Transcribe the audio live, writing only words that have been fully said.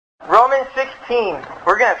Romans 16.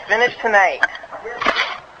 We're going to finish tonight.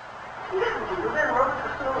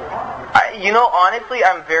 Honestly,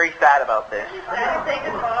 I'm very sad about this. Say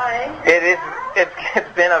goodbye.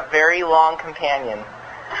 It's been a very long companion.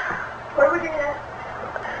 What are we doing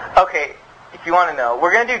next? Okay, if you want to know,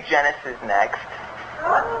 we're going to do Genesis next.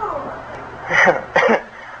 Oh.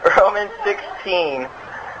 Romans 16.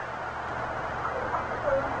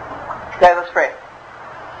 Guys, let's pray.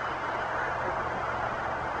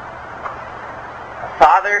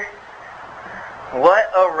 Father, what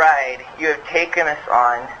a ride you have taken us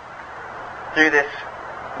on through this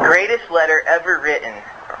greatest letter ever written,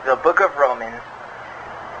 the book of Romans.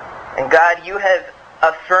 And God, you have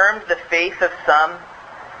affirmed the faith of some,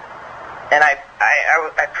 and I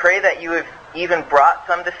pray that you have even brought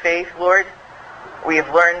some to faith, Lord. We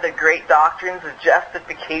have learned the great doctrines of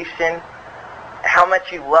justification, how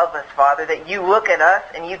much you love us, Father, that you look at us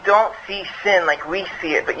and you don't see sin like we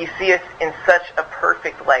see it, but you see us in such a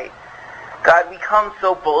perfect light. God, we come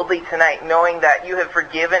so boldly tonight knowing that you have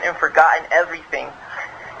forgiven and forgotten everything.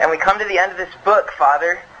 And we come to the end of this book,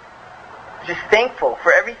 Father, just thankful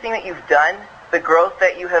for everything that you've done, the growth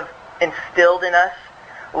that you have instilled in us.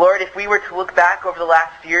 Lord, if we were to look back over the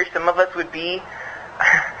last year, some of us would we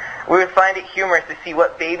would find it humorous to see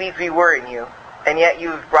what babies we were in you. And yet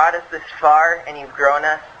you've brought us this far and you've grown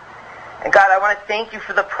us. And God, I want to thank you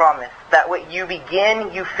for the promise that what you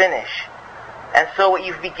begin, you finish. And so what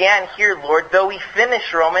you've began here, Lord, though we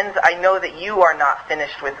finish Romans, I know that you are not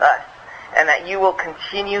finished with us and that you will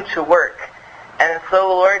continue to work. And so,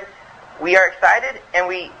 Lord, we are excited and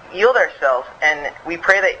we yield ourselves, and we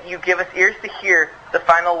pray that you give us ears to hear the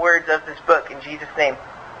final words of this book. In Jesus' name,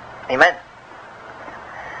 amen.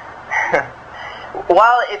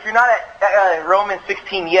 If you're not at Romans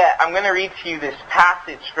 16 yet, I'm going to read to you this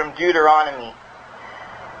passage from Deuteronomy.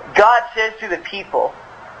 God says to the people,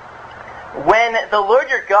 when the Lord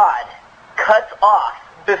your God cuts off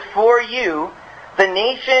before you the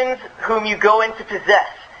nations whom you go in to possess,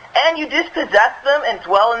 and you dispossess them and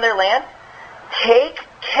dwell in their land, take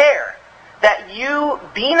care that you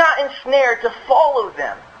be not ensnared to follow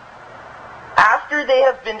them after they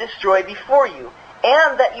have been destroyed before you,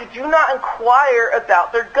 and that you do not inquire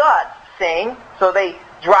about their gods, saying, so they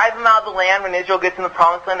drive them out of the land when Israel gets in the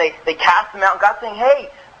promised land, they cast them out, and God's saying,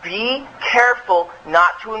 hey, be careful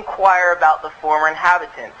not to inquire about the former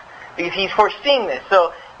inhabitants, because he's foreseeing this.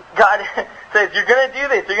 So God says, you're going to do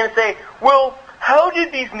this. You're going to say, well, how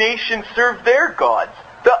did these nations serve their gods,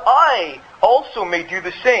 that I also may do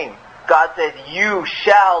the same? God says, you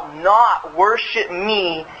shall not worship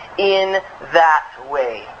me in that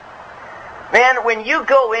way. Man, when you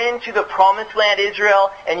go into the promised land,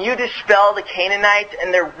 Israel, and you dispel the Canaanites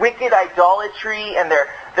and their wicked idolatry and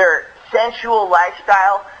their sensual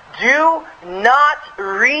lifestyle, do not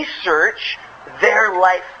research their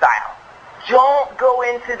lifestyle. Don't go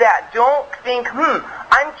into that. Don't think,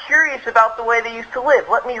 I'm curious about the way they used to live.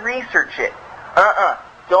 Let me research it.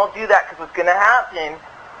 Don't do that, because what's going to happen,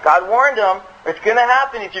 God warned them, what's going to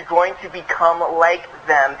happen is you're going to become like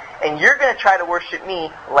them, and you're going to try to worship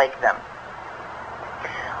me like them.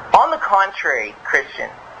 On the contrary, Christian,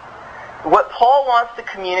 what Paul wants to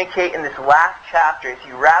communicate in this last chapter as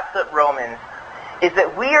he wraps up Romans is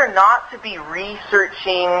that we are not to be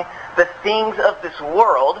researching the things of this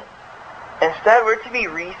world. Instead, we're to be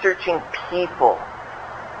researching people.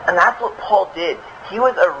 And that's what Paul did. He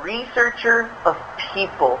was a researcher of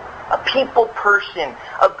people, a people person,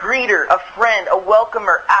 a greeter, a friend, a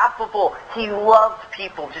welcomer, affable. He loved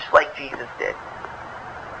people just like Jesus did.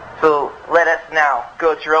 So let us now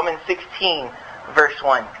go to Romans 16, verse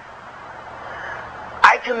 1.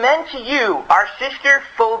 I commend to you our sister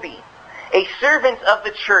Phoebe, a servant of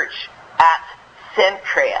the church at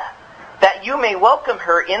Cenchrea, that you may welcome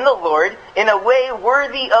her in the Lord in a way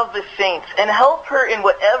worthy of the saints, and help her in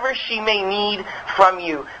whatever she may need from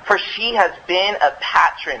you, for she has been a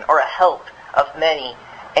patron or a help of many,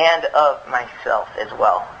 and of myself as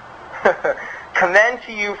well. Commend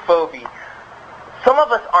to you Phoebe. Some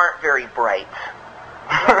of us aren't very bright.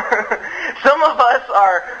 Some of us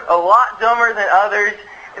are a lot dumber than others.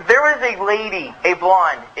 There was a lady, a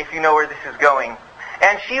blonde, if you know where this is going,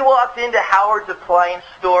 and she walked into Howard's appliance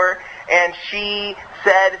store, and she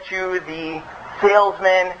said to the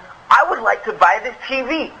salesman, I would like to buy this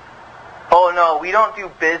TV. Oh no, we don't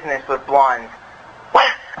do business with blondes.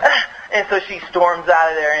 What? And so she storms out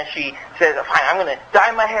of there and she says, fine, I'm going to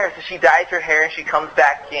dye my hair. So she dyes her hair and she comes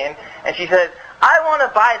back in and she says, I want to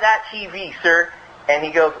buy that TV, sir. And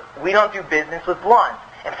he goes, we don't do business with blondes.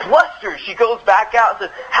 And flustered, she goes back out and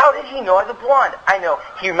says, how did he know I was a blonde? I know,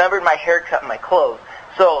 he remembered my haircut and my clothes.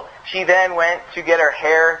 So she then went to get her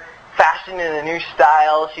hair fashioned in a new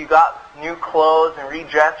style. She got new clothes and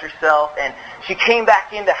redressed herself. And she came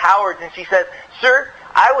back into Howard's and she says, "Sir,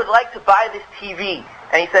 I would like to buy this TV."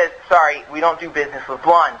 And he says, "Sorry, we don't do business with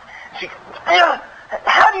blondes." She,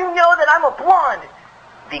 "How do you know that I'm a blonde?"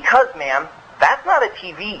 "Because, ma'am, that's not a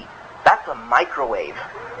TV. That's a microwave."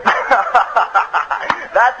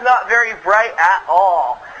 That's not very bright at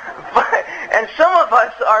all. And some of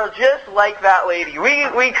us are just like that lady.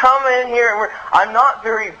 We come in here and I'm not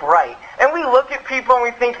very bright. And we look at people and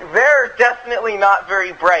we think they're definitely not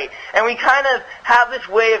very bright. And we kind of have this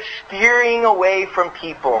way of steering away from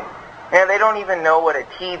people. And they don't even know what a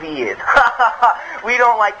TV is. We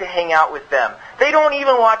don't like to hang out with them. They don't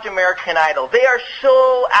even watch American Idol. They are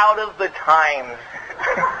so out of the times.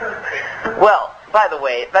 Well, by the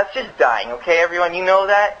way, that's just dying, okay, everyone? You know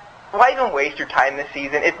that? Why even waste your time this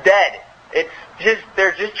season? It's dead.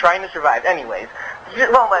 They're just trying to survive. Anyways,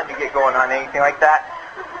 just don't let me get going on anything like that.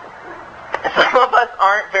 Some of us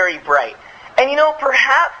aren't very bright. And you know,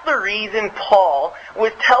 perhaps the reason Paul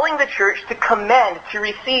was telling the church to commend, to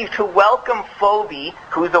receive, to welcome Phoebe,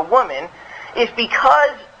 who's a woman, is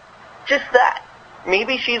because just that.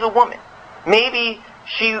 Maybe she's a woman. Maybe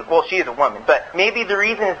she is a woman, but maybe the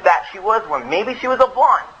reason is that she was a woman. Maybe she was a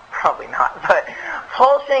blonde. Probably not. But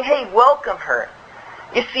Paul's saying, hey, welcome her.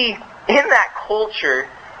 You see, in that culture,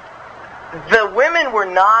 the women were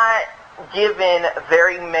not given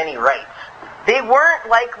very many rights. They weren't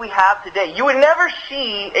like we have today. You would never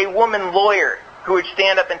see a woman lawyer who would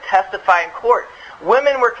stand up and testify in court.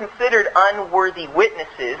 Women were considered unworthy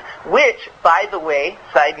witnesses, which, by the way,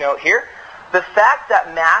 side note here, the fact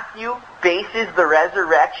that Matthew bases the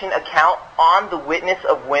resurrection account on the witness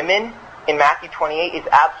of women in Matthew 28 is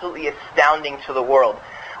absolutely astounding to the world.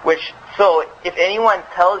 So if anyone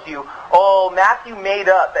tells you, oh, Matthew made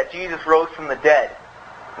up that Jesus rose from the dead.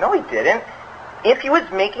 No, he didn't. If he was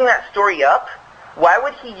making that story up, why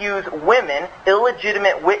would he use women,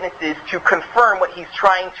 illegitimate witnesses, to confirm what he's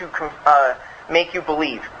trying to make you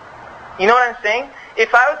believe? You know what I'm saying?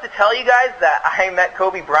 If I was to tell you guys that I met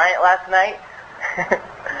Kobe Bryant last night,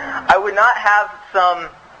 I would not have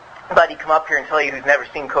somebody come up here and tell you who's never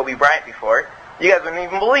seen Kobe Bryant before. You guys wouldn't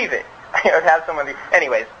even believe it. I would have somebody...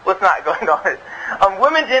 Anyways, let's not go into all this.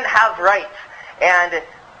 Women didn't have rights,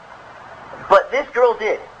 but this girl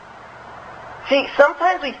did. See,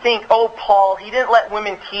 sometimes we think, oh, Paul, he didn't let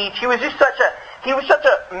women teach. He was such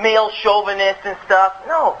a male chauvinist and stuff.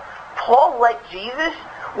 No, Paul, like Jesus,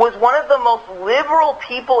 was one of the most liberal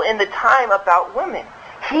people in the time about women.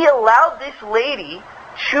 He allowed this lady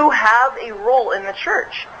to have a role in the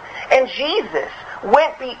church. And Jesus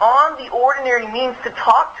went beyond the ordinary means to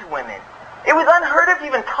talk to women. It was unheard of to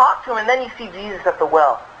even talk to them. And then you see Jesus at the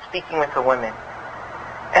well, speaking with the women.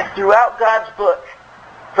 And throughout God's book,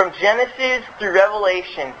 from Genesis through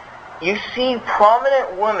Revelation, you see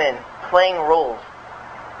prominent women playing roles.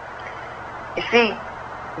 You see,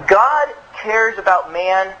 God cares about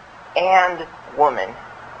man and woman.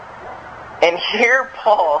 And here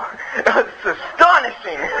Paul, it's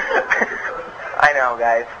astonishing. I know,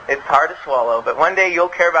 guys, it's hard to swallow, but one day you'll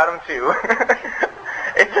care about them too.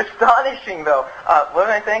 It's astonishing, though. What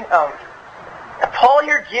am I saying? Paul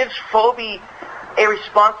here gives Phoebe a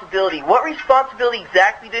responsibility. What responsibility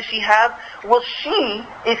exactly does she have? Well, she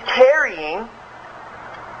is carrying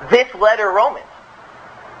this letter, Romans.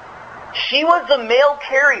 She was the male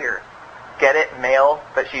carrier. Get it? Male,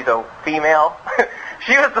 but she's a female.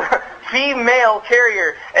 She was the female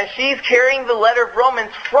carrier, and she's carrying the letter of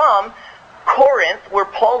Romans from Corinth, where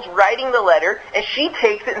Paul's writing the letter, and she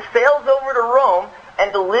takes it and sails over to Rome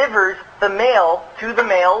and delivers the mail to the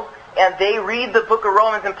males, and they read the book of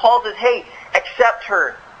Romans, and Paul says, hey, accept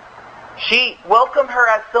her. Welcome her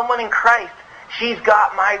as someone in Christ. She's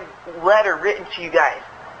got my letter written to you guys.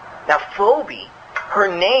 Now, Phoebe, her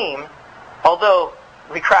name, although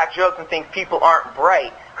we crack jokes and think people aren't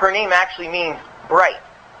bright, her name actually means bright.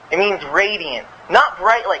 It means radiant. Not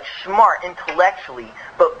bright like smart intellectually,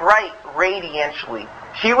 but bright radiantly.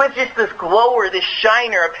 She was just this glower, this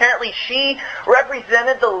shiner. Apparently she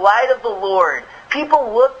represented the light of the Lord.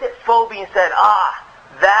 People looked at Phoebe and said,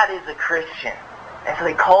 that is a Christian. And so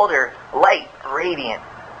they called her light, radiant.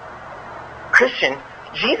 Christian,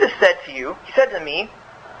 Jesus said to you, he said to me,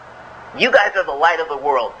 you guys are the light of the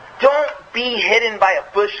world. Don't be hidden by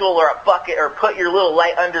a bushel or a bucket or put your little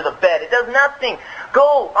light under the bed. It does nothing.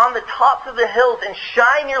 Go on the tops of the hills and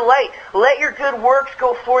shine your light. Let your good works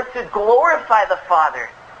go forth to glorify the Father.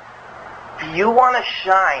 Do you want to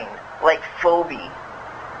shine like Phoebe?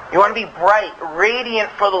 You want to be bright,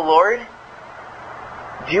 radiant for the Lord?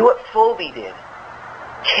 Do what Phoebe did.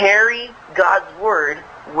 Carry God's Word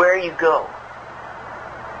where you go.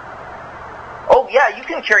 Oh yeah, you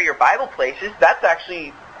can carry your Bible places. That's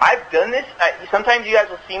actually, I've done this. Sometimes you guys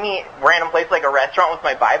will see me random place like a restaurant with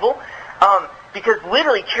my Bible. Because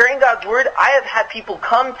literally carrying God's Word, I have had people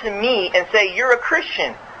come to me and say, you're a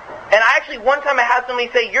Christian. And one time I had somebody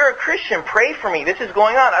say, you're a Christian, pray for me, this is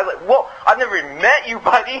going on. I was like, whoa, I've never met you,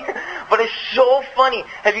 buddy. But it's so funny.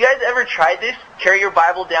 Have you guys ever tried this? Carry your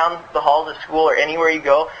Bible down the hall to school or anywhere you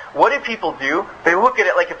go. What do people do? They look at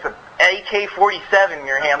it like it's an AK-47 in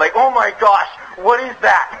your hand. Like, oh my gosh, what is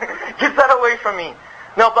that? Get that away from me.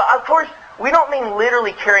 No, but of course, we don't mean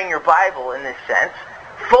literally carrying your Bible in this sense.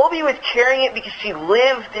 Phoebe was carrying it because she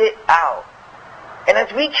lived it out. And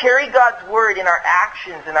as we carry God's Word in our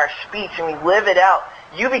actions, in our speech, and we live it out,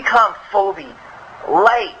 you become Phoebe,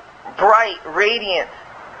 light, bright, radiant,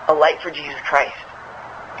 a light for Jesus Christ.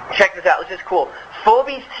 Check this out, this is cool.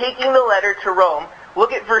 Phoebe's taking the letter to Rome.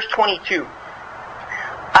 Look at verse 22.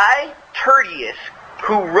 I, Tertius,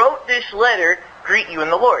 who wrote this letter, greet you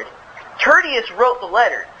in the Lord. Tertius wrote the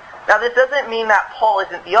letter. Now this doesn't mean that Paul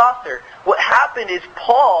isn't the author. What happened is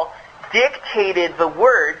Paul dictated the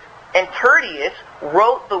words and Tertius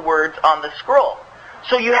wrote the words on the scroll.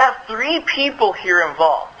 So you have three people here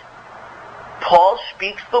involved. Paul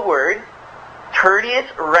speaks the word, Tertius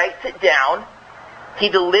writes it down, he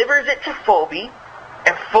delivers it to Phoebe,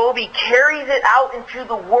 and Phoebe carries it out into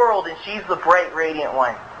the world, and she's the bright, radiant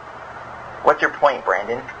one. What's your point,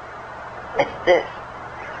 Brandon? It's this.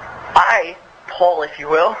 I, Paul, if you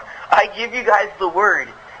will, I give you guys the word.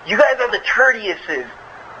 You guys are the Tertiuses.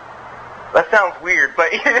 That sounds weird, but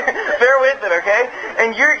bear with it, okay?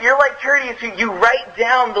 And you're like Tertius, you write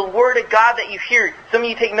down the Word of God that you hear. Some of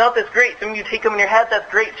you take notes, that's great. Some of you take them in your head, that's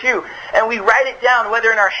great too. And we write it down,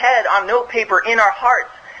 whether in our head, on note paper, in our hearts.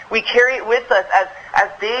 We carry it with us, as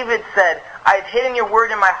David said, I've hidden your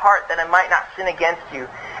word in my heart that I might not sin against you.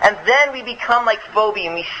 And then we become like Phoebe,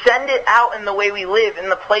 and we send it out in the way we live, in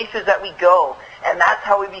the places that we go. And that's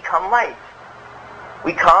how we become lights.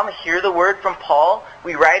 We come, hear the word from Paul,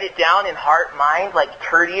 we write it down in heart, mind, like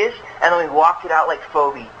Tertius, and then we walk it out like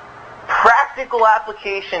Phoebe. Practical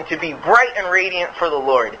application to be bright and radiant for the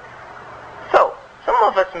Lord. So, some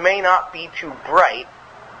of us may not be too bright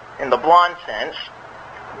in the blonde sense,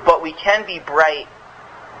 but we can be bright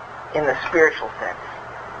in the spiritual sense,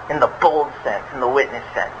 in the bold sense, in the witness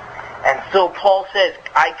sense. And so Paul says,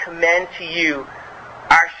 I commend to you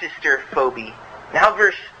our sister Phoebe. Now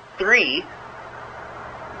verse 3,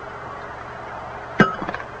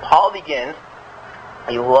 Paul begins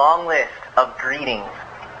a long list of greetings.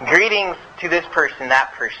 Greetings to this person,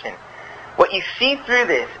 that person. What you see through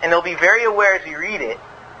this, and you'll be very aware as you read it,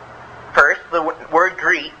 first, the word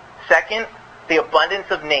greet. Second, the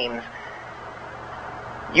abundance of names.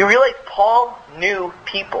 You realize Paul knew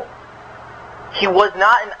people. He was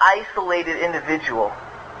not an isolated individual.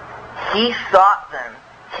 He sought them.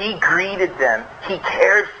 He greeted them. He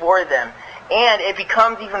cared for them. And it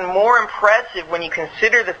becomes even more impressive when you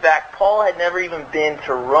consider the fact Paul had never even been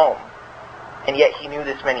to Rome. And yet he knew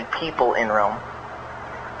this many people in Rome.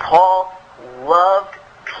 Paul loved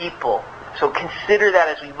people. So consider that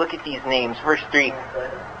as we look at these names. Verse 3.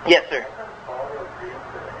 Yes, sir.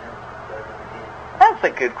 That's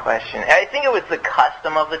a good question. I think it was the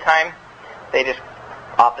custom of the time. They just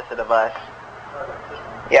opposite of us.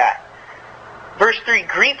 Yeah. Verse 3,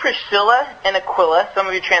 greet Priscilla and Aquila, some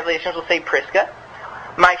of your translations will say Prisca,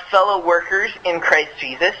 my fellow workers in Christ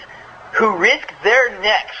Jesus, who risked their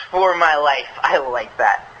necks for my life. I like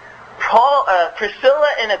that.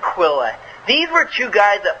 Priscilla and Aquila, these were two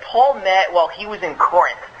guys that Paul met while he was in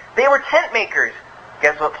Corinth. They were tent makers.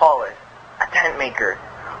 Guess what Paul is? A tent maker.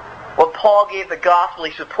 When Paul gave the gospel,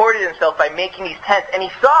 he supported himself by making these tents. And he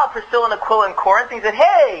saw Priscilla and Aquila in Corinth, and he said,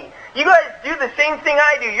 hey, you guys do the same thing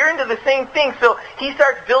I do. You're into the same thing. So he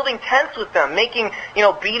starts building tents with them, beating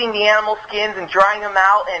the animal skins and drying them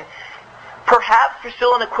out. And perhaps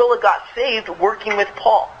Priscilla and Aquila got saved working with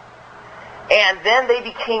Paul. And then they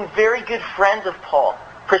became very good friends of Paul.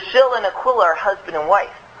 Priscilla and Aquila are husband and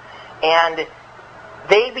wife. And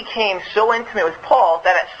they became so intimate with Paul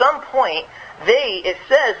that at some point, it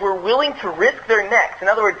says, were willing to risk their necks. In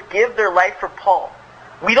other words, give their life for Paul.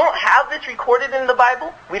 We don't have this recorded in the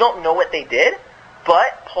Bible. We don't know what they did.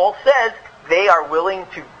 But Paul says they are willing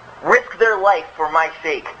to risk their life for my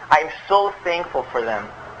sake. I am so thankful for them.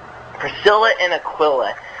 Priscilla and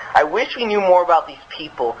Aquila. I wish we knew more about these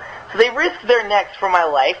people. So they risked their necks for my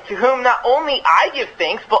life, to whom not only I give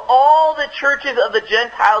thanks, but all the churches of the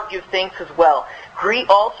Gentiles give thanks as well. Greet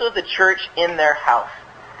also the church in their house.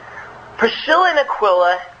 Priscilla and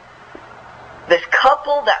Aquila, this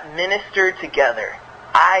couple that ministered together,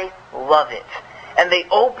 I love it. And they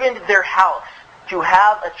opened their house to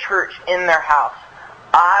have a church in their house.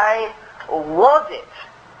 I love it.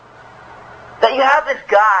 That you have this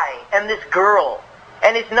guy and this girl.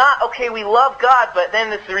 And it's not, okay, we love God, but then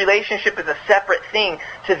this relationship is a separate thing.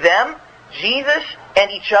 To them, Jesus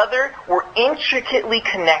and each other were intricately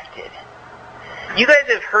connected. You guys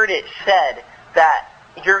have heard it said that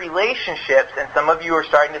your relationships, and some of you are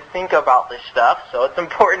starting to think about this stuff, so it's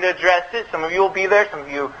important to address it. Some of you will be there, some of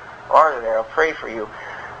you are there. I'll pray for you.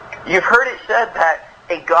 You've heard it said that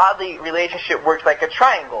a godly relationship works like a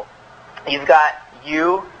triangle. You've got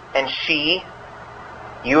you and she,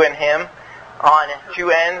 you and him, on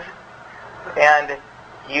two ends, and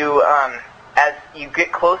you, as you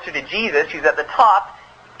get closer to Jesus, who's at the top,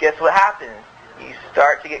 guess what happens? You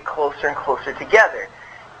start to get closer and closer together.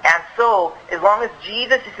 And so, as long as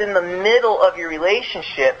Jesus is in the middle of your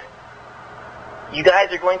relationship, you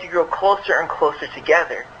guys are going to grow closer and closer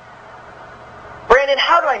together. Brandon,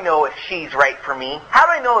 how do I know if she's right for me? How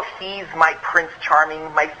do I know if he's my Prince Charming,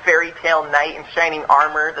 my fairy tale knight in shining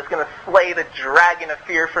armor that's going to slay the dragon of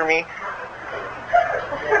fear for me?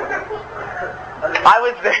 I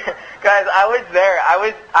was there, guys. I was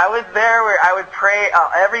there where I would pray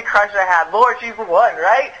every crush I had. Lord, she's the one,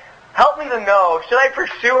 right? Help me to know. Should I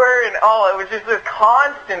pursue her? And it was just this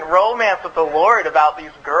constant romance with the Lord about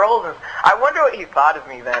these girls. And I wonder what He thought of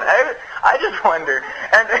me then. I just wonder.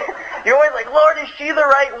 And you're always like, Lord, is she the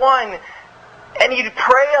right one? And you'd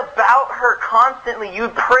pray about her constantly.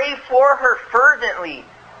 You'd pray for her fervently.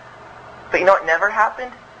 But you know what never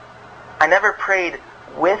happened? I never prayed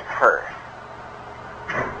with her.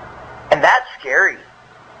 And that's scary.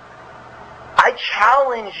 I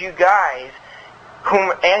challenge you guys,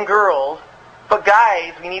 and girls, but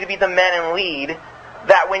guys, we need to be the men and lead,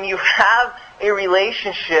 that when you have a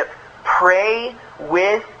relationship, pray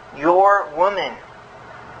with your woman.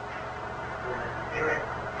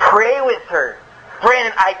 Pray with her.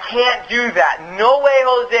 Brandon, I can't do that. No way,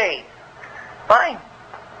 Jose. Fine.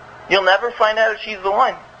 You'll never find out if she's the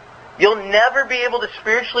one. You'll never be able to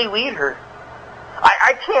spiritually lead her.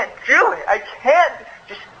 I can't do it. I can't.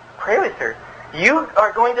 Just pray with her. You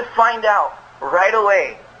are going to find out right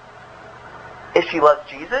away if she loves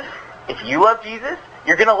Jesus, if you love Jesus.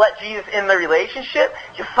 You're going to let Jesus in the relationship.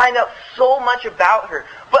 You'll find out so much about her.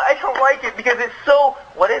 But I don't like it because it's so,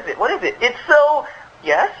 what is it? It's so,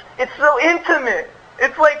 yes, it's so intimate.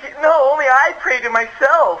 It's like, no, only I pray to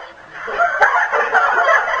myself.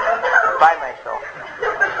 By myself.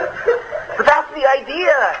 But that's the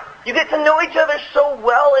idea. You get to know each other so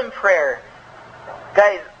well in prayer.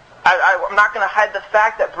 Guys, I'm not going to hide the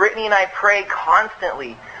fact that Brittany and I pray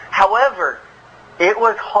constantly. However, it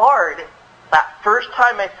was hard. That first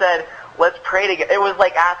time I said, let's pray together, it was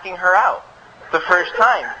like asking her out. The first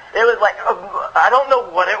time. It was like, I don't know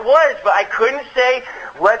what it was, but I couldn't say,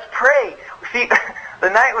 let's pray. See, the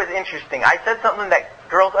night was interesting. I said something that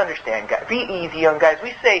girls understand, guys. Be easy, young guys.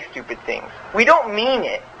 We say stupid things. We don't mean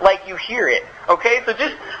it like you hear it, okay? So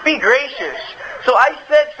just be gracious. So I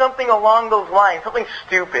said something along those lines, something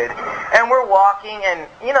stupid, and we're walking, and,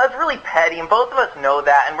 it's really petty, and both of us know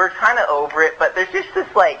that, and we're kind of over it, but there's just this,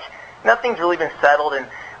 nothing's really been settled, and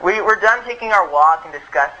we're done taking our walk and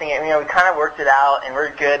discussing it, we kind of worked it out, and we're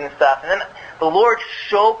good and stuff, and then the Lord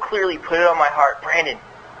so clearly put it on my heart, Brandon,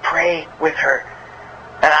 pray with her.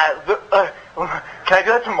 And can I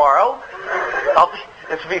do that tomorrow?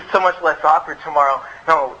 This will be so much less awkward tomorrow.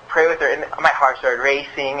 No, pray with her. And my heart started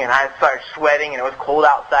racing, and I started sweating, and it was cold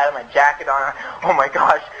outside with my jacket on. Oh my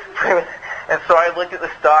gosh, pray with her. And so I looked at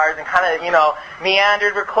the stars and kind of,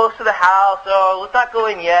 meandered. We're close to the house, so let's not go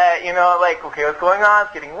in yet. Okay, what's going on?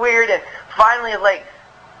 It's getting weird. And finally, it's like,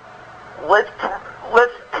 let's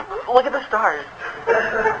look at the stars.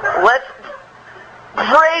 Let's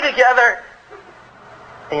pray together.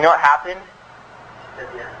 And you know what happened?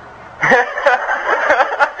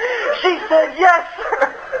 She said yes.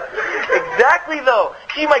 Exactly, though.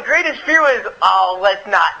 See, my greatest fear was, let's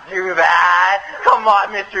not do that. Come on,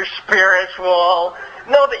 Mr. Spiritual.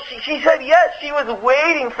 No, but she said yes. She was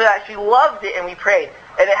waiting for that. She loved it, and we prayed.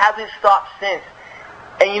 And it hasn't stopped since.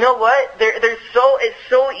 And you know what? It's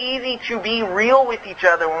so easy to be real with each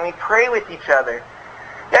other when we pray with each other.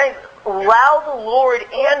 Guys, allow the Lord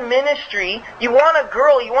and ministry. You want a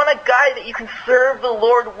girl, you want a guy that you can serve the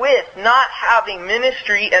Lord with, not having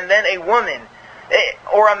ministry and then a woman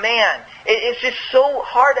or a man. It's just so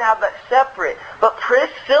hard to have that separate. But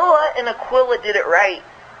Priscilla and Aquila did it right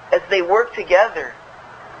as they worked together.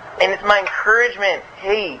 And it's my encouragement,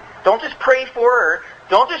 hey, don't just pray for her.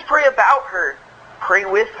 Don't just pray about her. Pray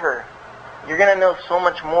with her. You're going to know so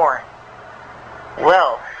much more.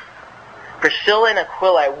 Well, Priscilla and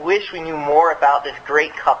Aquila, I wish we knew more about this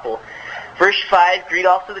great couple. Verse 5, greet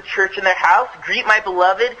also the church in their house. Greet my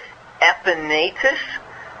beloved Epaenetus,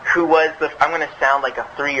 who was I'm going to sound like a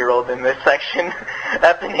 3-year-old in this section.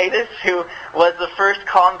 Epaenetus, who was the first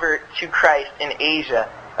convert to Christ in Asia.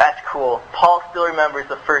 That's cool. Paul still remembers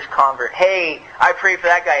the first convert. Hey, I pray for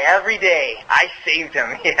that guy every day. I saved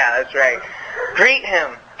him. Yeah, that's right. Greet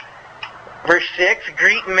him. Verse 6,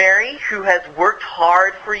 greet Mary, who has worked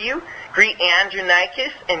hard for you. Greet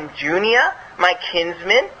Andronicus and Junia, my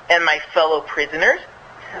kinsmen and my fellow prisoners.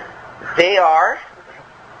 They are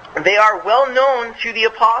well known to the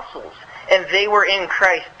apostles, and they were in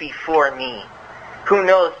Christ before me. Who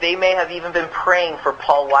knows, they may have even been praying for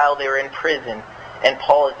Paul while they were in prison, and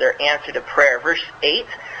Paul is their answer to prayer. Verse 8,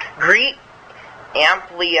 greet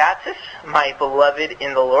Ampliatus, my beloved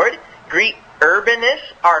in the Lord. Greet Urbanus,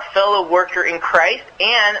 our fellow worker in Christ,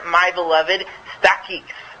 and my beloved Stachys.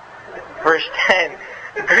 Verse 10,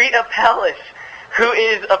 greet Apelles, who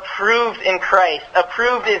is approved in Christ.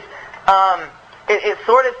 Approved is, it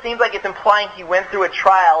sort of seems like it's implying he went through a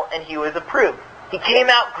trial and he was approved. He came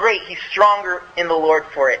out great. He's stronger in the Lord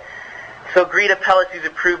for it. So greet Apelles, who's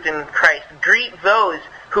approved in Christ. Greet those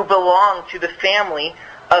who belong to the family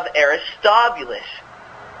of Aristobulus.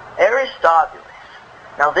 Aristobulus.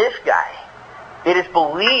 Now this guy, it is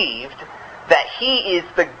believed that he is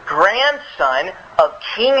the grandson of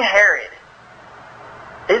King Herod.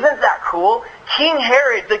 Isn't that cool? King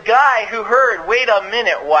Herod, the guy who heard, wait a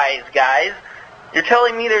minute, wise guys, you're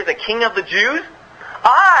telling me there's a king of the Jews?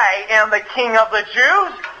 I am the king of the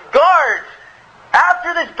Jews? Guards,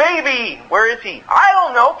 after this baby, where is he? I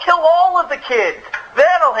don't know, kill all of the kids.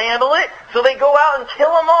 That'll handle it. So they go out and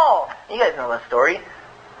kill them all. You guys know that story.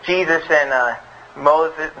 Jesus and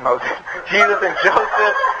Jesus and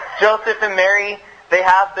Joseph and Mary, they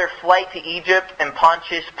have their flight to Egypt, and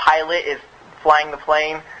Pontius Pilate is flying the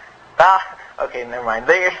plane. Okay, never mind.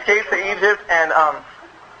 They escape to Egypt, and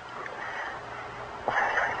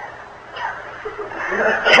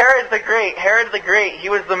Herod the Great, he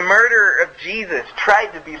was the murderer of Jesus,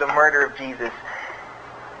 tried to be the murderer of Jesus.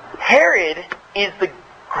 Herod is the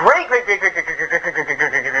great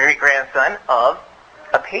grandson of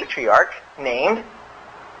a patriarch named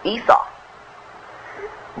Esau.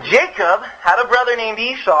 Jacob had a brother named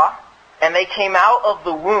Esau, and they came out of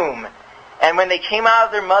the womb. And when they came out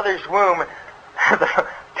of their mother's womb, the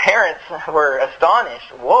parents were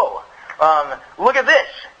astonished. Whoa, look at this.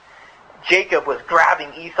 Jacob was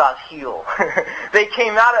grabbing Esau's heel. They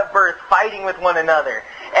came out at birth fighting with one another.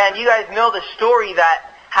 And you guys know the story that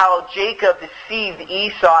how Jacob deceived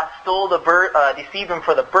Esau, deceived him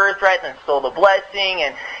for the birthright, and stole the blessing,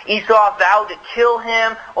 and Esau vowed to kill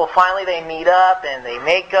him. Well, finally they meet up, and they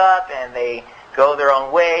make up, and they go their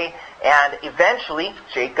own way, and eventually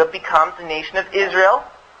Jacob becomes the nation of Israel.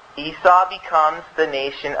 Esau becomes the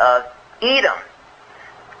nation of Edom.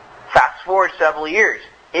 Fast forward several years.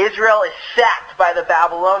 Israel is sacked by the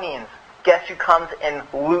Babylonians. Guess who comes and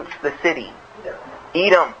loots the city?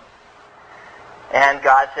 Edom. And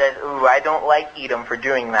God says, ooh, I don't like Edom for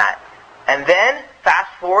doing that. And then, fast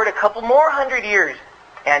forward a couple more 100 years,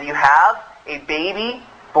 and you have a baby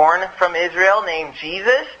born from Israel named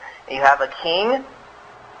Jesus, and you have a king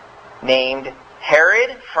named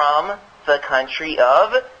Herod from the country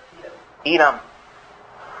of Edom.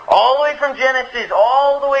 All the way from Genesis,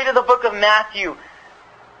 all the way to the book of Matthew,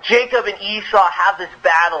 Jacob and Esau have this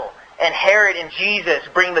battle, and Herod and Jesus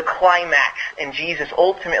bring the climax, and Jesus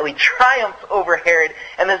ultimately triumphs over Herod.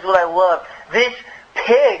 And this is what I love. This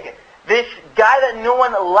pig, this guy that no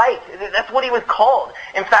one liked, that's what he was called.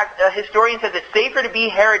 In fact, a historian says it's safer to be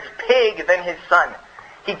Herod's pig than his son.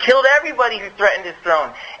 He killed everybody who threatened his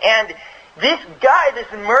throne. And this guy,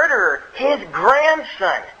 this murderer, his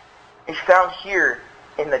grandson, is found here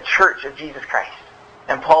in the church of Jesus Christ.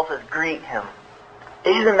 And Paul says, greet him.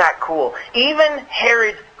 Isn't that cool? Even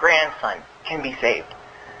Herod's grandson can be saved.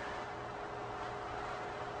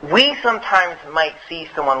 We sometimes might see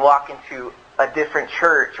someone walk into a different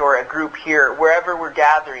church or a group here, wherever we're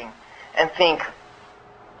gathering, and think,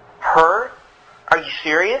 her? Are you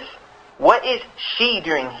serious? What is she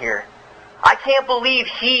doing here? I can't believe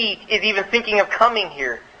he is even thinking of coming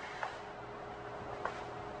here.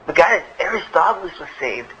 But guys, Aristobulus was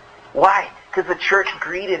saved. Why? Because the church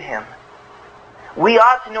greeted him. We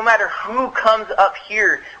ought to, no matter who comes up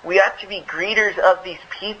here, we ought to be greeters of these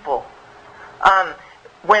people.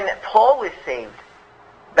 When Paul was saved,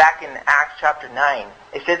 back in Acts chapter 9,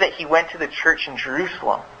 it says that he went to the church in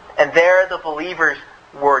Jerusalem. And there the believers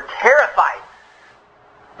were terrified.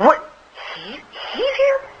 What? He's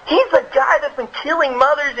here? He's the guy that's been killing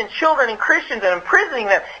mothers and children and Christians and imprisoning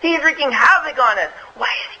them. He's wreaking havoc on us. Why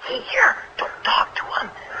is he here? Don't talk to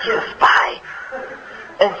him. He's a spy.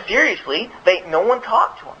 And seriously, no one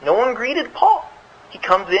talked to him. No one greeted Paul. He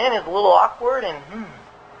comes in, is a little awkward, and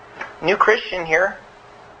new Christian here.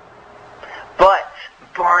 But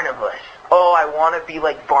Barnabas, I want to be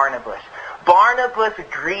like Barnabas. Barnabas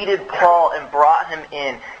greeted Paul and brought him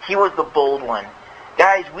in. He was the bold one.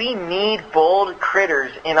 Guys, we need bold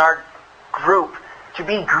critters in our group to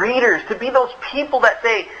be greeters, to be those people that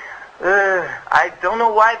say, I don't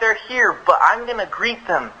know why they're here, but I'm going to greet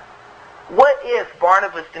them. What if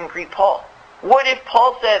Barnabas didn't greet Paul? What if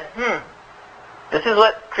Paul said, this is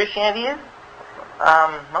what Christianity is?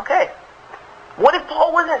 Okay. What if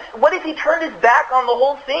Paul wasn't, what if he turned his back on the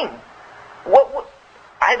whole thing?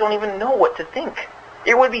 I don't even know what to think.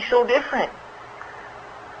 It would be so different.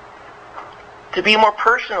 To be more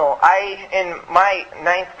personal, in my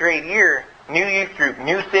 9th grade year, new youth group,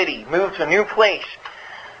 new city, moved to a new place.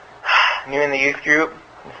 New in the youth group.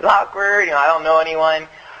 It's awkward, I don't know anyone.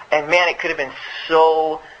 And man, it could have been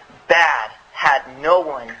so bad had no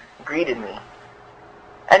one greeted me.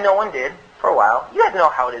 And no one did for a while. You guys know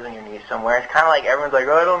how it is when you're new somewhere. It's kind of like everyone's like,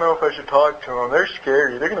 I don't know if I should talk to them. They're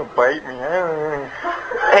scary. They're going to bite me.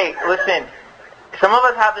 Hey, listen. Some of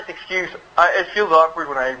us have this excuse. It feels awkward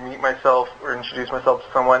when I meet myself or introduce myself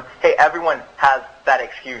to someone. Hey, everyone has that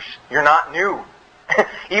excuse. You're not new.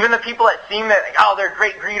 Even the people that seem that, they're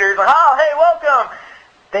great greeters. Like, hey, welcome.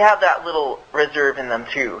 They have that little reserve in them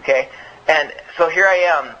too, okay? And so here I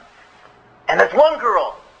am. And there's one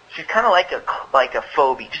girl. She's kind of like a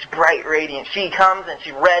phobie, just bright, radiant. She comes and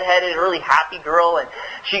she's redheaded, really happy girl, and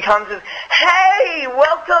she comes and, hey,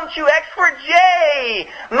 welcome to X4J.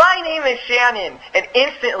 My name is Shannon. And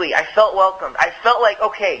instantly, I felt welcomed. I felt like,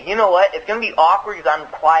 okay, you know what? It's going to be awkward because I'm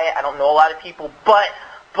quiet. I don't know a lot of people, but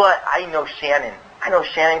I know Shannon. I know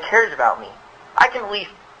Shannon cares about me. I can at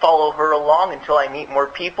least follow her along until I meet more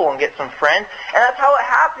people and get some friends. And that's how it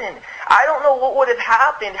happened. I don't know what would have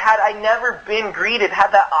happened had I never been greeted, had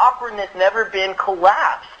that awkwardness never been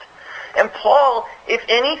collapsed. And Paul, if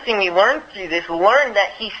anything we learned through this, learned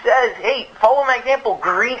that he says, hey, follow my example,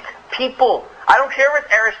 greet people. I don't care if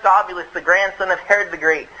it's Aristobulus, the grandson of Herod the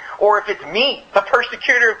Great, or if it's me, the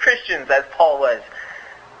persecutor of Christians, as Paul was,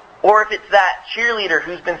 or if it's that cheerleader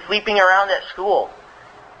who's been sleeping around at school.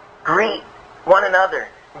 Greet one another.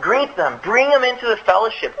 Greet them. Bring them into the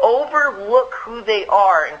fellowship. Overlook who they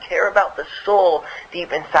are and care about the soul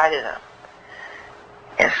deep inside of them.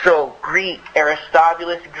 And so, greet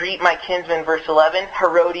Aristobulus. Greet my kinsman, verse 11.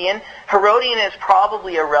 Herodian. Herodian is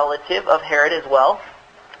probably a relative of Herod as well.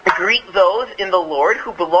 Greet those in the Lord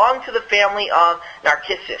who belong to the family of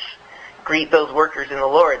Narcissus. Greet those workers in the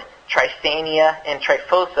Lord. Trisania and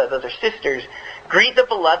Tryphosa, those are sisters. Greet the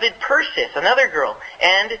beloved Persis, another girl.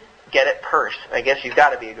 And get it, purse. I guess she's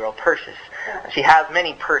got to be a girl. Persis. She has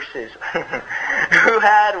many purses. Who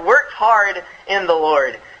had worked hard in the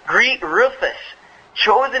Lord. Greet Rufus,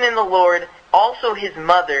 chosen in the Lord, also his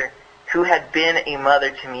mother, who had been a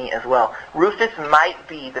mother to me as well. Rufus might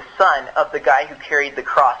be the son of the guy who carried the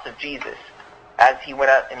cross of Jesus. As he went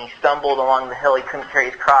up and he stumbled along the hill, he couldn't carry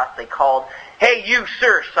his cross. They called, hey, you,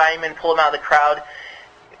 sir, Simon, pull him out of the crowd.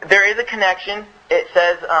 There is a connection. It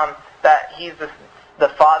says that he's the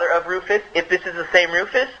father of Rufus. If this is the same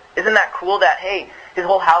Rufus, isn't that cool that, hey, his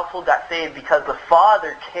whole household got saved because the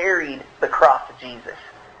father carried the cross of Jesus?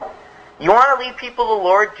 You want to lead people to the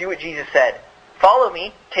Lord? Do what Jesus said. Follow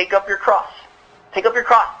me. Take up your cross. Take up your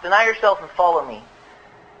cross. Deny yourself and follow me.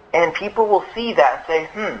 And people will see that and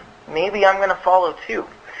say, maybe I'm going to follow too.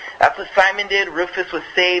 That's what Simon did. Rufus was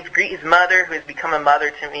saved. Greet his mother, who has become a mother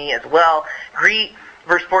to me as well. Greet,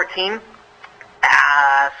 verse 14,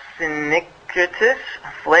 Asyncritus,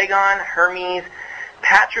 Phlegon, Hermes,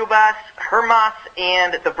 Patrobas, Hermas,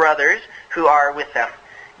 and the brothers who are with them.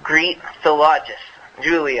 Greet Philologus,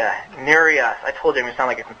 Julia, Nereus, I told you I'm going to sound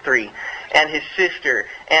like it's in 3, and his sister,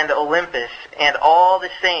 and Olympus, and all the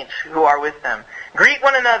saints who are with them. Greet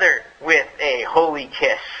one another with a holy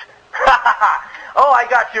kiss. Oh, I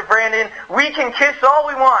got you, Brandon. We can kiss all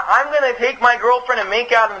we want. I'm going to take my girlfriend and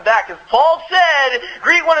make out in the back. As Paul said,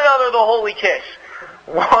 greet one another with a holy kiss.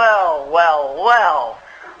 Well.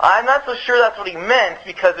 I'm not so sure that's what he meant,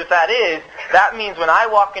 because if that is, that means when I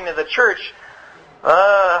walk into the church,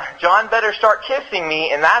 John better start kissing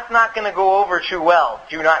me, and that's not going to go over too well.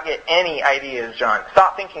 Do not get any ideas, John.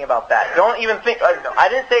 Stop thinking about that. Don't even think, no, I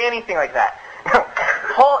didn't say anything like that.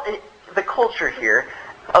 Paul, the culture here,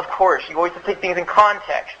 of course, you always have to take things in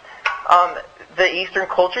context. The Eastern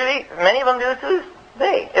culture, many of them do this to this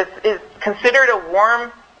day. It's considered a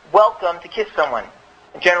warm welcome to kiss someone.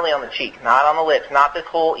 Generally on the cheek, not on the lips. Not this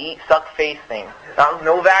whole eat, suck face thing.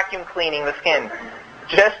 No vacuum cleaning the skin.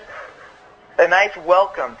 Just a nice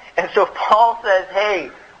welcome. And so Paul says,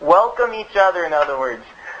 hey, welcome each other, in other words.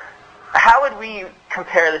 How would we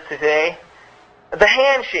compare this today? The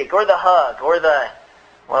handshake, or the hug, or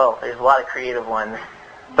well, there's a lot of creative ones.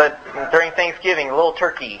 But during Thanksgiving, a little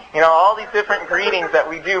turkey. All these different greetings that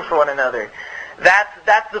we do for one another.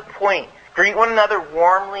 That's the point. Greet one another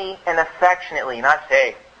warmly and affectionately. Not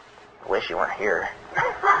say, I wish you weren't here.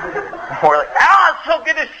 More like, it's so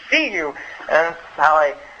good to see you. And that's how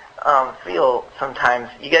I feel sometimes.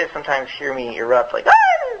 You guys sometimes hear me erupt like,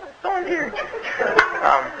 someone's here.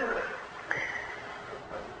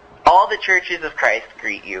 All the churches of Christ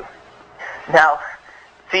greet you. Now,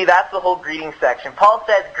 see, that's the whole greeting section. Paul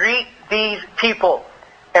says, greet these people.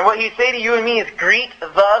 And what he'd say to you and me is, greet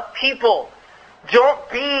the people. Don't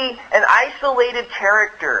be an isolated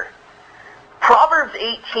character. Proverbs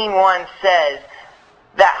 18:1 says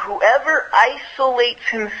that whoever isolates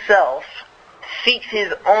himself seeks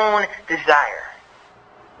his own desire.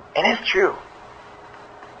 And it's true.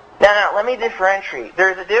 Now, let me differentiate.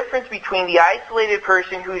 There's a difference between the isolated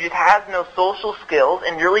person who just has no social skills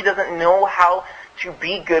and really doesn't know how to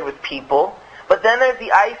be good with people. But then there's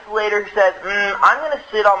the isolator who says, I'm going to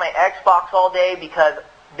sit on my Xbox all day because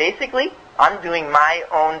basically I'm doing my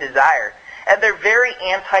own desire. And they're very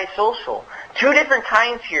antisocial. Two different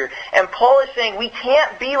kinds here. And Paul is saying we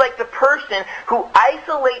can't be like the person who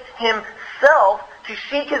isolates himself to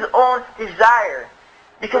seek his own desire.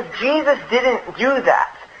 Because Jesus didn't do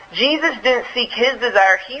that. Jesus didn't seek his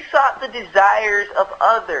desire. He sought the desires of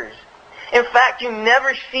others. In fact, you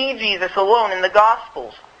never see Jesus alone in the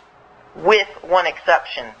Gospels, with one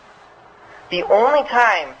exception. The only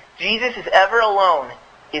time Jesus is ever alone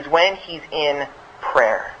is when he's in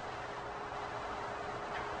prayer.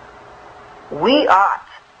 We ought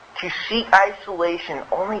to seek isolation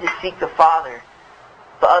only to seek the Father.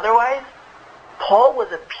 But otherwise, Paul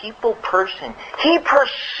was a people person. He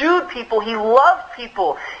pursued people. He loved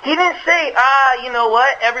people. He didn't say, you know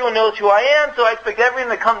what, everyone knows who I am, so I expect everyone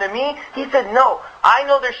to come to me. He said, no, I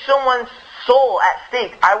know there's someone's soul at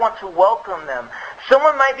stake. I want to welcome them.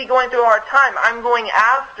 Someone might be going through a hard time. I'm going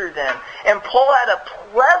after them. And Paul had a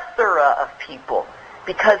plethora of people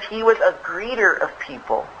because he was a greeter of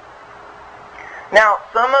people. Now,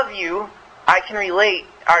 some of you, I can relate,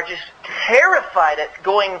 are just terrified at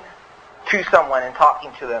going to someone and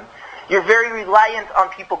talking to them. You're very reliant on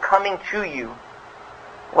people coming to you.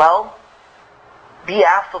 Well, be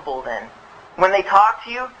affable then. When they talk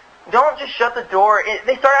to you, don't just shut the door.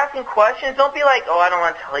 They start asking questions. Don't be like, I don't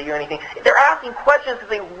want to tell you anything. They're asking questions because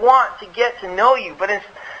they want to get to know you. But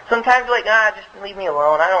sometimes they're like, just leave me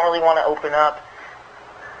alone. I don't really want to open up.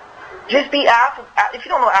 Just be affable. If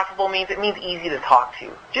you don't know what affable means, it means easy to talk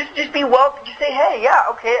to. Just be welcome. Just say, hey, yeah,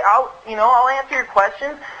 okay, I'll answer your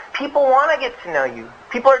questions. People want to get to know you.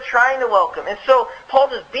 People are trying to welcome. And so Paul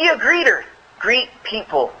says, be a greeter. Greet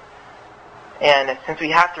people. And since we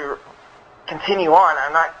have to continue on,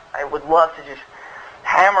 I would love to just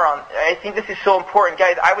hammer on. I think this is so important.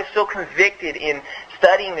 Guys, I was so convicted in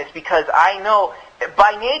studying this because I know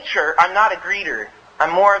by nature I'm not a greeter.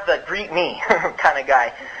 I'm more of the greet me kind of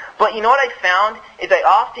guy. But you know what I found is I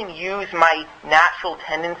often use my natural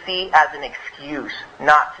tendency as an excuse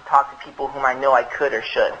not to talk to people whom I know I could or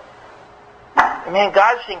should. Man,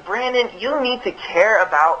 God's saying, Brandon, you need to care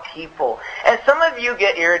about people. And some of you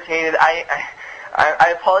get irritated.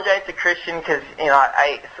 I apologize to Christian because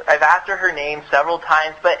I've asked her name several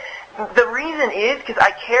times, but the reason is because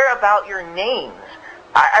I care about your names.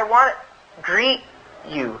 I want to greet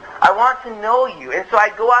you. I want to know you. And so I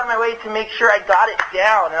go out of my way to make sure I got it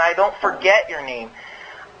down and I don't forget your name.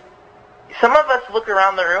 Some of us look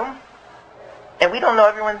around the room and we don't know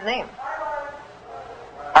everyone's name.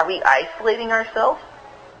 Are we isolating ourselves?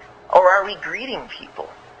 Or are we greeting people?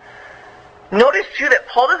 Notice too that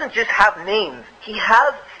Paul doesn't just have names. He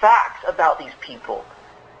has facts about these people.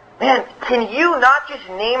 Man, can you not just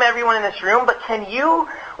name everyone in this room, but can you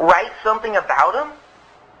write something about them?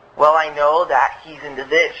 Well, I know that he's into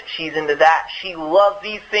this, she's into that, she loves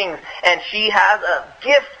these things, and she has a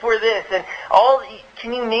gift for this, and all.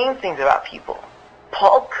 Can you name things about people?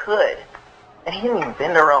 Paul could, and he hadn't even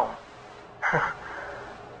been to Rome.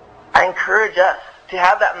 I encourage us to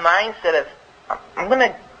have that mindset of, I'm going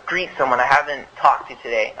to greet someone I haven't talked to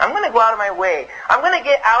today. I'm going to go out of my way. I'm going to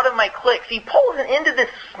get out of my clique. See, Paul wasn't into this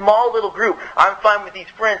small little group. I'm fine with these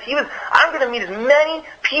friends. I'm going to meet as many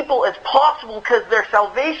people as possible because their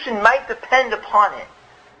salvation might depend upon it.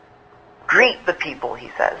 Greet the people, he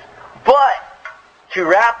says. But, to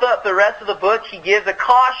wrap up the rest of the book, he gives a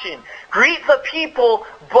caution. Greet the people,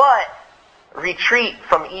 but retreat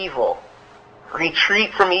from evil.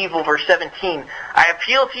 Retreat from evil, verse 17. I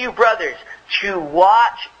appeal to you, brothers, to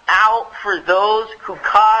watch out for those who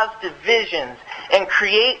cause divisions and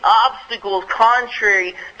create obstacles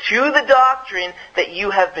contrary to the doctrine that you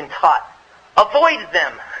have been taught. Avoid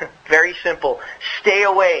them. Very simple. Stay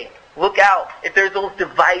away. Look out. If there's those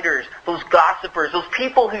dividers, those gossipers, those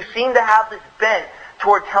people who seem to have this bent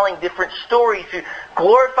toward telling different stories, to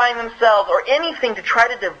glorifying themselves, or anything to try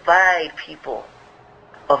to divide people,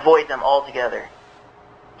 avoid them altogether.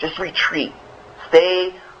 Just retreat.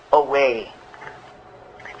 Stay away.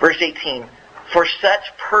 Verse 18. For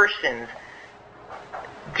such persons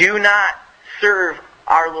do not serve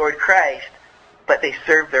our Lord Christ, but they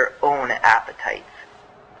serve their own appetites,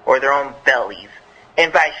 or their own bellies.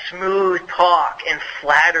 And by smooth talk and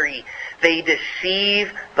flattery, they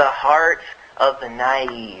deceive the hearts of the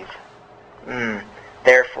naive.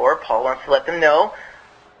 Therefore, Paul wants to let them know,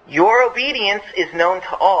 your obedience is known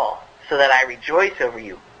to all, so that I rejoice over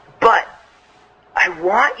you. But I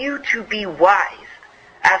want you to be wise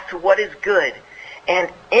as to what is good, and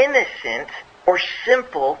innocent or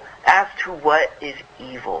simple as to what is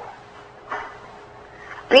evil.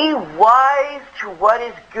 Be wise to what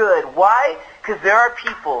is good. Why? Because there are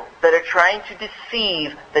people that are trying to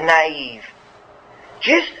deceive the naive.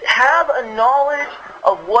 Just have a knowledge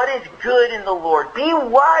of what is good in the Lord. Be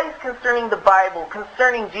wise concerning the Bible,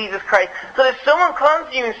 concerning Jesus Christ. So that if someone comes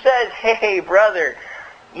to you and says, hey, brother,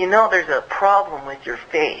 you know there's a problem with your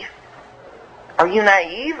faith. Are you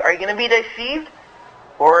naive? Are you going to be deceived?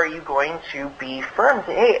 Or are you going to be firm?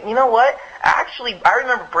 Say, hey, you know what? Actually, I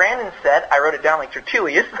remember Brandon said, I wrote it down like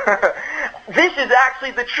Tertullius, this is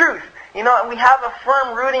actually the truth. You know, and we have a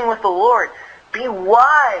firm rooting with the Lord. Be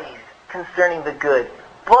wise concerning the good.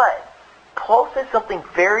 But Paul says something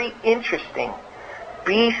very interesting.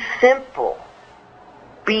 Be simple.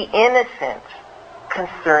 Be innocent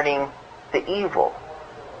concerning the evil.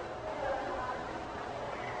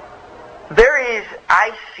 There is,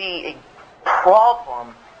 I see, a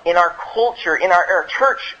problem in our culture, in our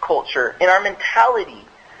church culture, in our mentality.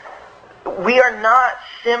 We are not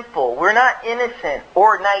simple. We're not innocent.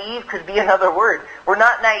 Or naive could be another word. We're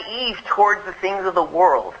not naive towards the things of the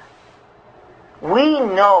world. We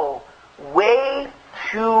know way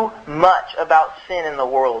too much about sin in the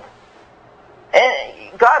world.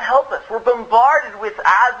 And God help us. We're bombarded with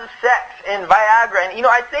ads of sex and Viagra. And,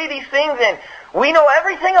 I say these things and we know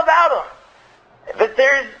everything about them. But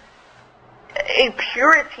there's a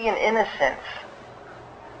purity and innocence.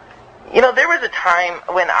 There was a time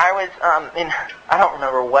when I was I don't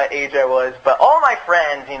remember what age I was, but all my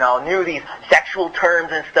friends, knew these sexual terms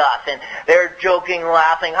and stuff, and they're joking,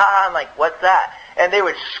 laughing, I'm like, what's that? And they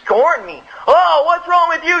would scorn me. Oh, what's wrong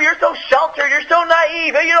with you? You're so sheltered, you're so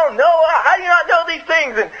naive, you don't know, how do you not know these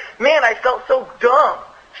things? And man, I felt so dumb,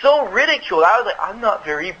 so ridiculed. I was like, I'm not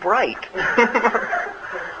very bright.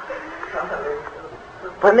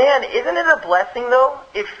 But man, isn't it a blessing though?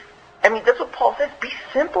 That's what Paul says. Be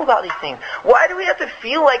simple about these things. Why do we have to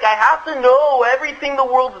feel like I have to know everything the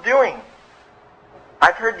world's doing?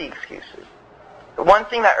 I've heard the excuses. The one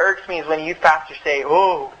thing that irks me is when youth pastors say,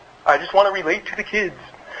 oh, I just want to relate to the kids.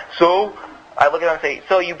 So, I look at them and say,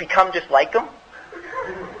 so you become just like them?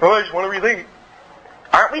 Oh, I just want to relate.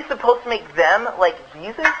 Aren't we supposed to make them like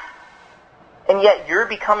Jesus? And yet you're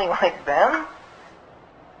becoming like them?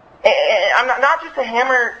 And I'm not just to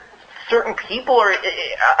hammer certain people, or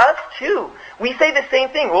us too. We say the same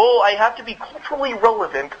thing. Oh, I have to be culturally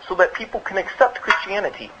relevant so that people can accept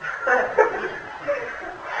Christianity.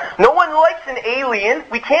 No one likes an alien.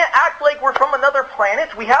 We can't act like we're from another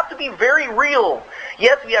planet. We have to be very real.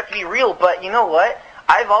 Yes, we have to be real, but you know what?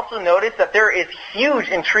 I've also noticed that there is huge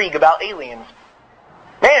intrigue about aliens.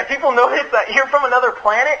 Man, people notice that you're from another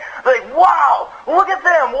planet. They're like, wow, look at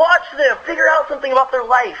them, watch them, figure out something about their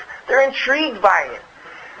life. They're intrigued by it.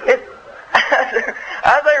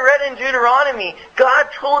 As I read in Deuteronomy, God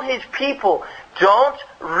told His people, don't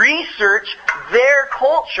research their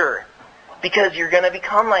culture because you're going to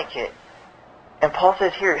become like it. And Paul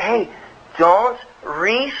says here, hey, don't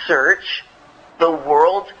research the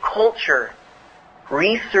world's culture.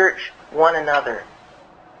 Research one another.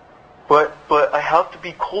 But I have to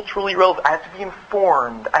be culturally relevant. I have to be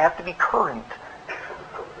informed. I have to be current.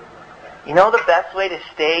 You know the best way to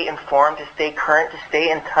stay informed, to stay current, to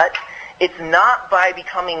stay in touch? It's not by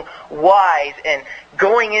becoming wise and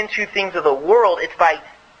going into things of the world. It's by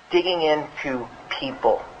digging into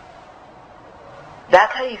people.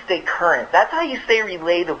 That's how you stay current. That's how you stay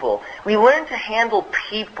relatable. We learn to handle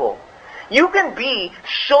people. You can be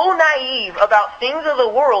so naive about things of the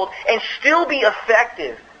world and still be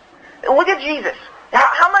effective. Look at Jesus.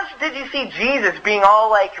 How much did you see Jesus being all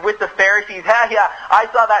like with the Pharisees? Yeah, I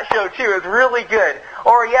saw that show too. It was really good.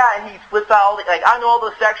 Or yeah, and he flips out all the, like, I know all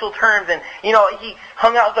those sexual terms, and he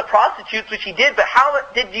hung out with the prostitutes, which he did. But how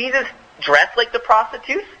did Jesus dress like the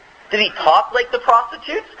prostitutes? Did he talk like the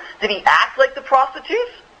prostitutes? Did he act like the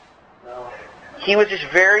prostitutes? No. He was just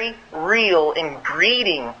very real in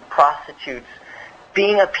greeting prostitutes,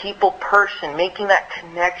 being a people person, making that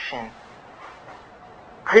connection.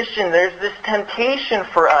 Christian, there's this temptation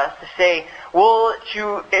for us to say, well,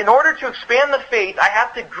 in order to expand the faith, I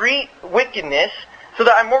have to greet wickedness so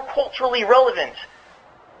that I'm more culturally relevant.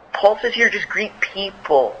 Paul says here, just greet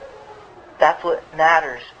people. That's what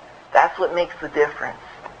matters. That's what makes the difference.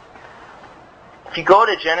 If you go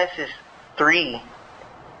to Genesis 3,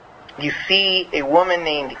 you see a woman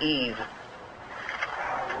named Eve.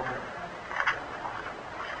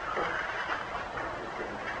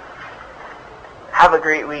 Have a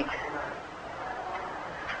great week.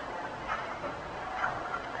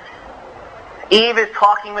 Eve is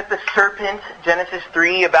talking with the serpent, Genesis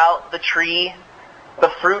 3, about the tree, the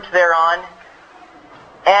fruit thereon.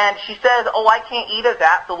 And she says, oh, I can't eat of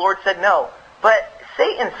that. The Lord said no. But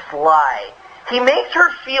Satan's sly. He makes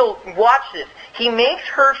her feel, watch this, he makes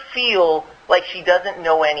her feel like she doesn't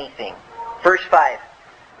know anything. Verse 5,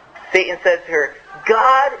 Satan says to her,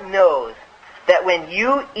 God knows that when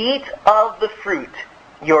you eat of the fruit,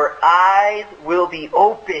 your eyes will be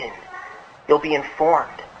opened. You'll be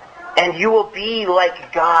informed. And you will be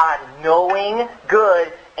like God, knowing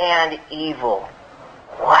good and evil.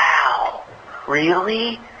 Wow.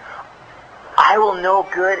 Really? I will know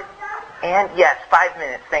good and... Yes, 5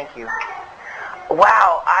 minutes. Thank you.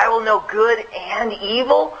 Wow. I will know good and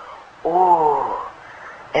evil? Ooh.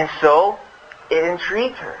 And so, it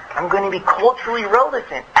intrigued her. I'm going to be culturally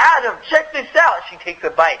relevant. Adam, check this out. She takes a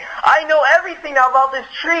bite. I know everything now about this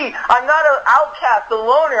tree. I'm not an outcast, a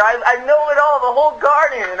loner. I know it all, the whole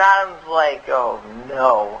garden. And Adam's like, oh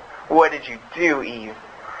no. What did you do, Eve?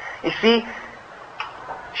 You see,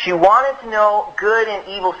 she wanted to know good and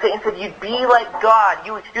evil. Satan said you'd be like God.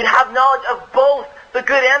 You'd have knowledge of both the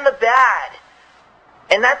good and the bad.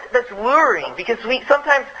 And that's luring, because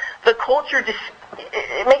sometimes the culture just...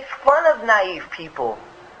 It makes fun of naive people.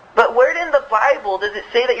 But where in the Bible does it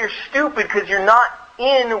say that you're stupid because you're not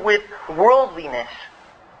in with worldliness?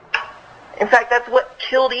 In fact, that's what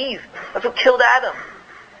killed Eve. That's what killed Adam.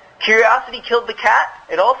 Curiosity killed the cat.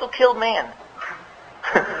 It also killed man.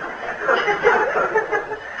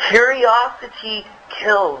 Curiosity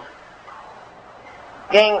kills.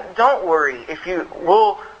 Gang, don't worry.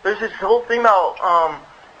 There's this whole thing about...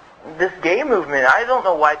 this gay movement, I don't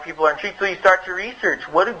know why people are intrigued. So you start to research,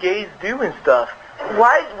 what do gays do and stuff?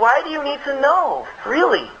 Why do you need to know?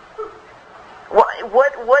 Really?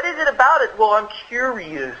 What is it about it? Well, I'm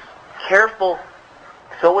curious. Careful.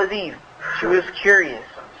 So was Eve. She was curious.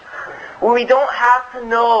 Well, we don't have to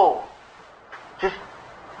know.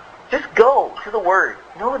 Just go to the Word.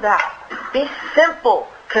 Know that. Be simple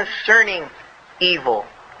concerning evil.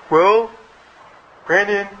 Well,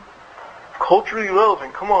 Brandon, culturally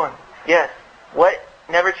relevant, come on. Yes. What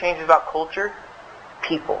never changes about culture?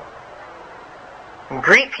 People.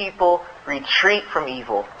 Greet people, retreat from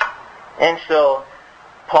evil. And so,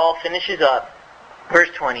 Paul finishes up, verse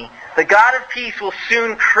 20. The God of peace will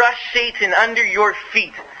soon crush Satan under your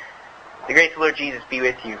feet. The grace of the Lord Jesus be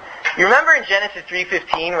with you. You remember in Genesis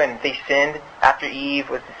 3:15 when they sinned after Eve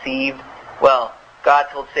was deceived? Well, God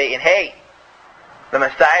told Satan, hey, the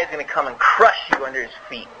Messiah is going to come and crush you under his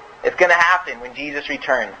feet. It's going to happen when Jesus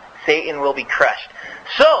returns. Satan will be crushed.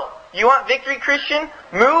 So, you want victory, Christian?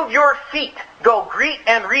 Move your feet. Go greet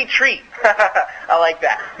and retreat. I like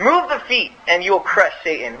that. Move the feet and you will crush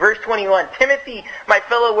Satan. Verse 21, Timothy, my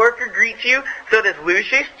fellow worker, greets you. So does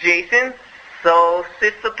Lucius, Jason,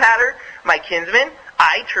 Sosipater, my kinsman.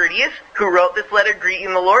 I, Tertius, who wrote this letter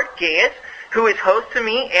greeting the Lord. Gaius, who is host to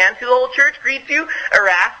me and to the whole church, greets you.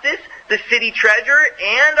 Erastus, the city treasurer,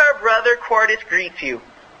 and our brother Quartus greets you.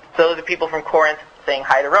 So the people from Corinth saying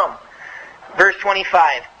hi to Rome. Verse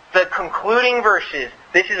 25, the concluding verses.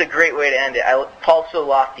 This is a great way to end it. Paul's so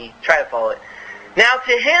lofty. Try to follow it. Now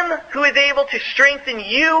to him who is able to strengthen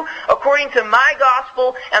you according to my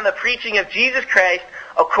gospel and the preaching of Jesus Christ,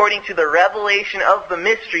 according to the revelation of the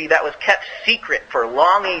mystery that was kept secret for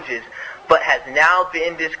long ages, but has now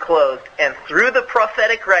been disclosed, and through the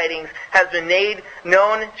prophetic writings has been made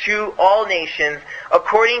known to all nations,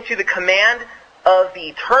 according to the command of the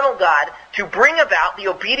eternal God, to bring about the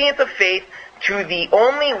obedience of faith to the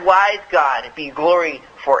only wise God, be glory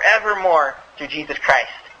forevermore through Jesus Christ.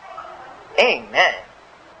 Amen.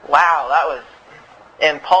 Wow, that was...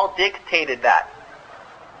 And Paul dictated that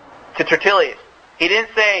to Tertullius. He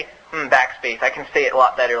didn't say, backspace. I can say it a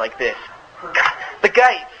lot better like this. God, the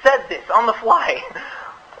guy said this on the fly.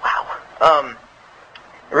 Wow.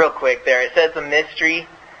 Real quick there. It says the mystery.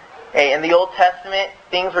 Hey, in the Old Testament,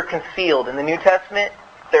 things were concealed. In the New Testament,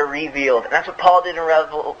 they're revealed. And that's what Paul did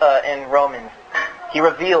in Romans. He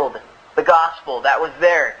revealed the gospel that was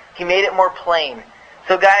there. He made it more plain.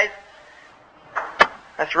 So guys,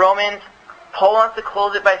 that's Romans. Paul wants to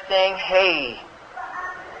close it by saying, hey,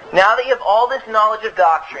 now that you have all this knowledge of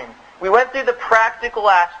doctrine, we went through the practical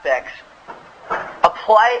aspects.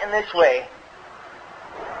 Apply it in this way.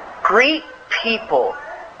 Greet people.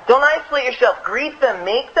 Don't isolate yourself. Greet them.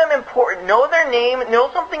 Make them important. Know their name.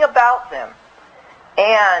 Know something about them.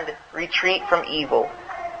 And retreat from evil.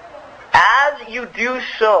 As you do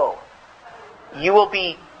so, you will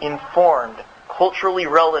be informed, culturally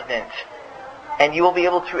relevant, and you will be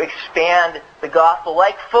able to expand the gospel.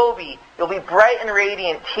 Like Phoebe, you'll be bright and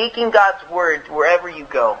radiant, taking God's word wherever you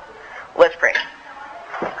go. Let's pray.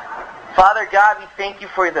 Father God, we thank you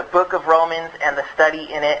for the book of Romans and the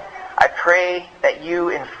study in it. I pray that you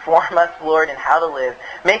inform us, Lord, in how to live.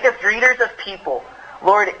 Make us readers of people.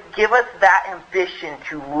 Lord, give us that ambition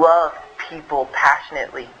to love people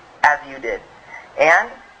passionately as you did. And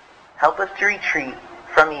help us to retreat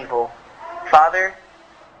from evil. Father,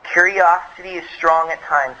 curiosity is strong at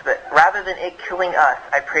times, but rather than it killing us,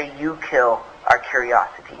 I pray you kill our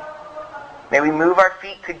curiosity. May we move our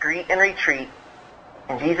feet to greet and retreat.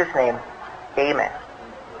 In Jesus' name, amen.